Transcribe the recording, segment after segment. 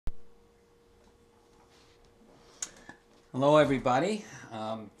Hello everybody.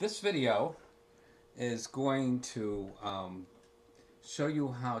 This video is going to show you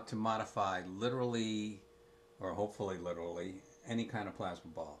how to modify literally, or hopefully literally, any kind of plasma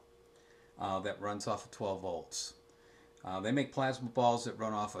ball that runs off of 12 volts. They make plasma balls that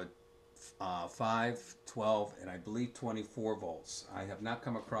run off of 5, 12, and I believe 24 volts. I have not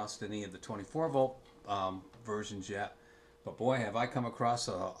come across any of the 24 volt versions yet, but boy have I come across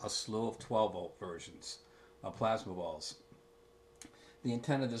a slew of 12 volt versions of plasma balls. The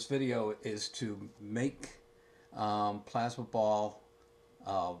intent of this video is to make plasma ball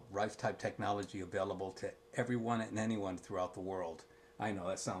Rife type technology available to everyone and anyone throughout the world. I know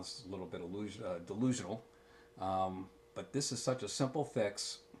that sounds a little bit delusional, but this is such a simple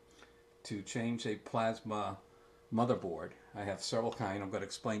fix to change a plasma motherboard. I have several kinds. I'm going to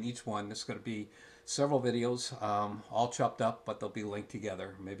explain each one. This is going to be several videos, all chopped up, but they'll be linked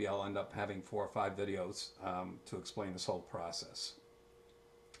together. Maybe I'll end up having 4 or 5 videos to explain this whole process.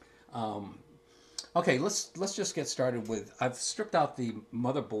 Okay, let's just get started with. I've stripped out the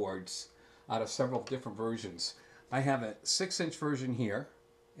motherboards out of several different versions. I have a 6-inch version here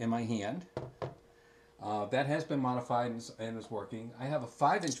in my hand. That has been modified and is working. I have a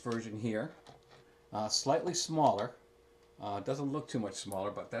 5-inch version here, slightly smaller. Doesn't look too much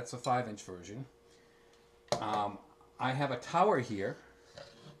smaller, but that's a 5-inch version. I have a tower here.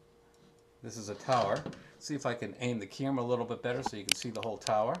 This is a tower. See if I can aim the camera a little bit better so you can see the whole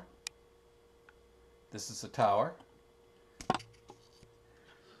tower. This is the tower.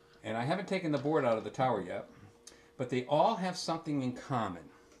 And I haven't taken the board out of the tower yet, but they all have something in common.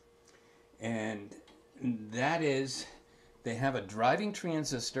 And that is they have a driving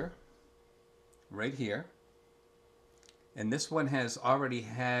transistor right here. And this one has already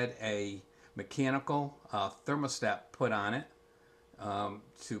had a mechanical thermostat put on it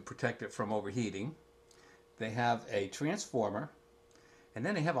to protect it from overheating. They have a transformer, and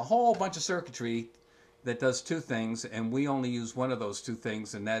then they have a whole bunch of circuitry that does 2 things, and we only use one of those 2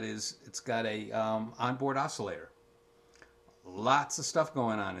 things, and that is it's got a onboard oscillator. Lots of stuff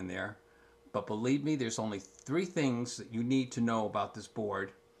going on in there, but believe me, there's only 3 things that you need to know about this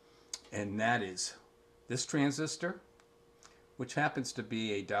board, and that is this transistor, which happens to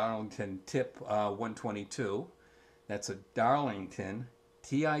be a Darlington TIP 122. That's a Darlington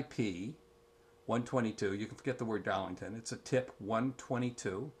TIP 122. You can forget the word Darlington. It's a TIP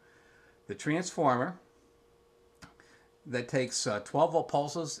 122. The transformer that takes 12 volt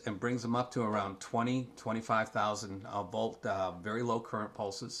pulses and brings them up to around 25,000 volt, very low current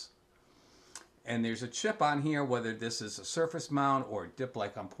pulses. And there's a chip on here, whether this is a surface mount or a dip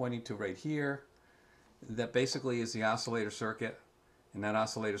like I'm pointing to right here, that basically is the oscillator circuit. And that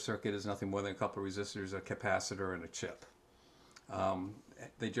oscillator circuit is nothing more than a couple of resistors, a capacitor, and a chip.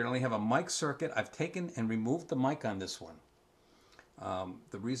 They generally have a mic circuit. I've taken and removed the mic on this one.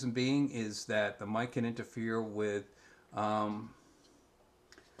 The reason being is that the mic can interfere with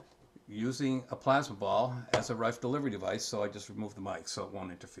using a plasma ball as a Rife delivery device, so I just removed the mic so it won't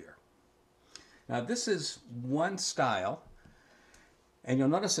interfere. Now this is one style, and you'll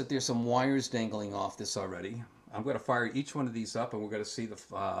notice that there's some wires dangling off this already. I'm going to fire each one of these up, and we're going to see the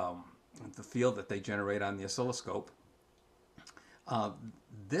field that they generate on the oscilloscope.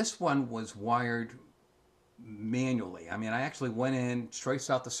 This one was wired manually. I mean, I actually went in, traced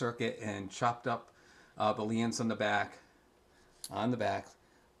out the circuit, and chopped up the leads on the back.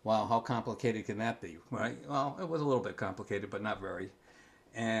 Wow, how complicated can that be, right? Well, it was a little bit complicated, but not very.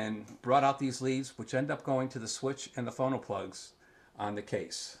 And brought out these leads, which end up going to the switch and the phono plugs on the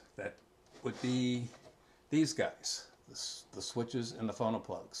case. That would be these guys, the switches and the phono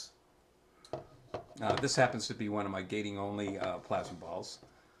plugs. This happens to be one of my gating only plasma balls,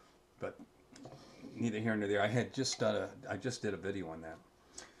 but neither here nor there. I just did a video on that.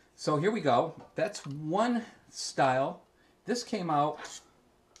 So here we go. That's one style. This came out,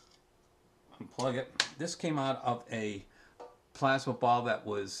 unplug it. This came out of a plasma ball that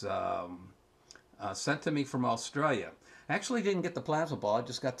was sent to me from Australia. I actually didn't get the plasma ball, I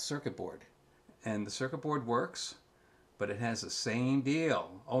just got the circuit board. And the circuit board works, but it has the same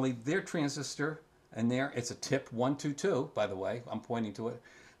deal. Only their transistor, and there, it's a TIP 122, by the way. I'm pointing to it.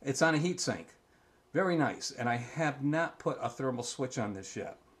 It's on a heat sink. Very nice. And I have not put a thermal switch on this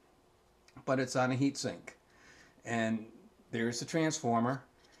yet, but it's on a heat sink. And there's the transformer.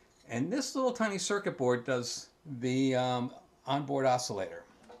 And this little tiny circuit board does the onboard oscillator.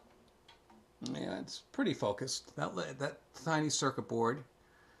 Yeah, it's pretty focused. That tiny circuit board.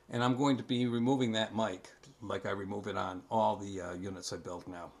 And I'm going to be removing that mic like I remove it on all the units I build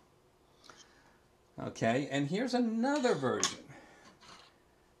now. Okay, and here's another version.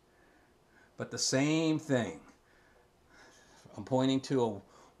 But the same thing. I'm pointing to a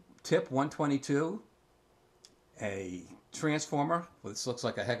tip 122, a transformer. Well, this looks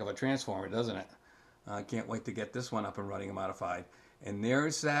like a heck of a transformer, doesn't it? I can't wait to get this one up and running and modified. And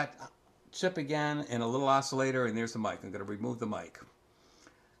there's that chip again, and a little oscillator, and there's the mic. I'm going to remove the mic.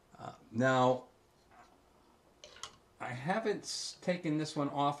 Now, I haven't taken this one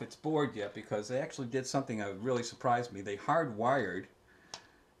off its board yet because they actually did something that really surprised me. They hardwired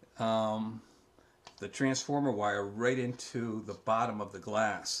the transformer wire right into the bottom of the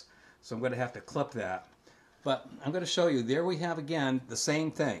glass. So I'm going to have to clip that. But I'm going to show you, there we have again the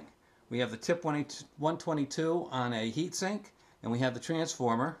same thing. We have the tip 122 on a heatsink, and we have the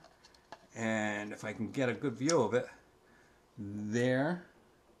transformer. And if I can get a good view of it, there.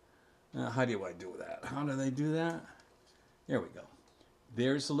 How do I do that? How do they do that? There we go.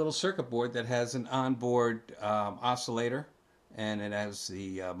 There's a little circuit board that has an onboard oscillator, and it has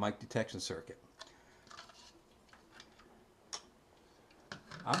the mic detection circuit.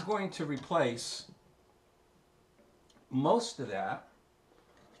 I'm going to replace most of that.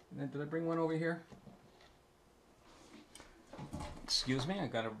 Did I bring one over here? Excuse me, I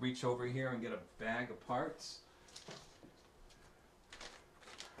got to reach over here and get a bag of parts.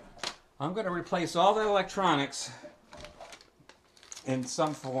 I'm going to replace all the electronics in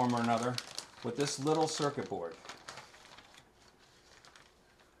some form or another with this little circuit board.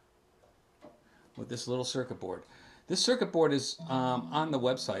 This circuit board is on the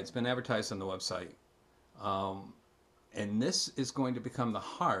website. It's been advertised on the website. And this is going to become the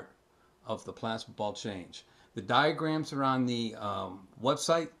heart of the plasma ball change. The diagrams are on the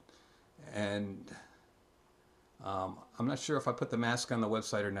website, and I'm not sure if I put the mask on the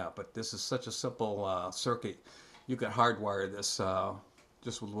website or not, but this is such a simple circuit. You could hardwire this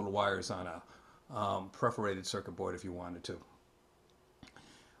just with little wires on a perforated circuit board if you wanted to.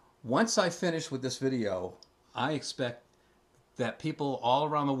 Once I finish with this video, I expect that people all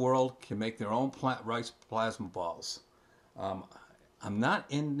around the world can make their own rice plasma balls. I'm not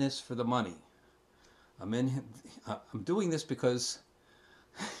in this for the money. I'm doing this because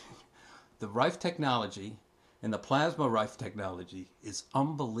the Rife technology and the plasma Rife technology is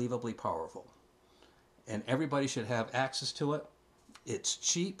unbelievably powerful, and everybody should have access to it. It's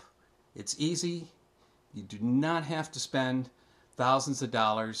cheap, it's easy. You do not have to spend thousands of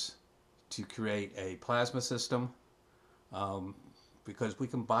dollars to create a plasma system, because we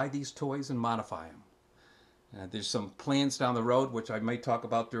can buy these toys and modify them. There's some plans down the road which I may talk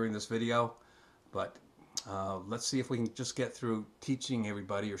about during this video, but let's see if we can just get through teaching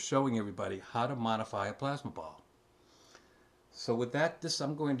everybody or showing everybody how to modify a plasma ball. So with that,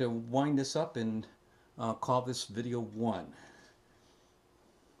 I'm going to wind this up and call this video 1.